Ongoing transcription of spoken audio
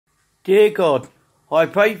Dear God, I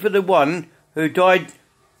pray for the one who died,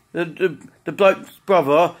 the bloke's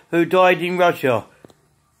brother who died in Russia.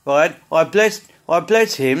 Right? I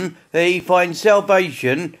bless him that he finds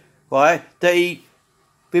salvation, right? That he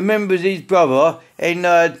remembers his brother in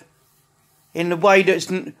the way that's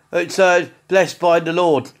blessed by the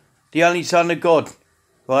Lord, the only Son of God.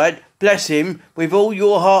 Right? Bless him with all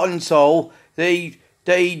your heart and soul that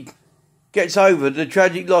he gets over the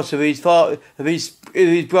tragic loss of his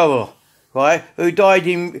his brother, right, who died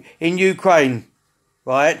in Ukraine,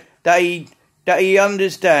 right? That he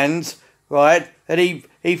understands, right, that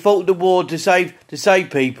he fought the war to save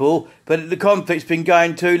people, but the conflict's been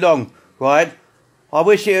going too long, right? I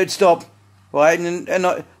wish it had stopped, right,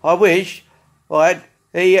 and I wish, right,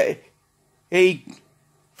 he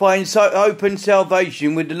finds hope and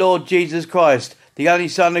salvation with the Lord Jesus Christ, the only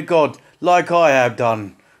Son of God, like I have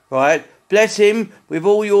done, right? Bless him with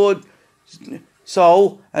all your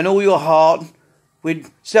soul and all your heart, with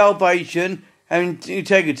salvation and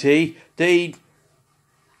integrity, that he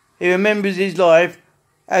remembers his life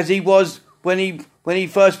as he was when he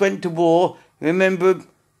first went to war. Remember,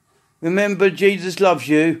 Jesus loves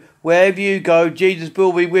you. Wherever you go, Jesus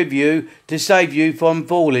will be with you to save you from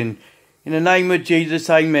falling. In the name of Jesus,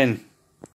 amen.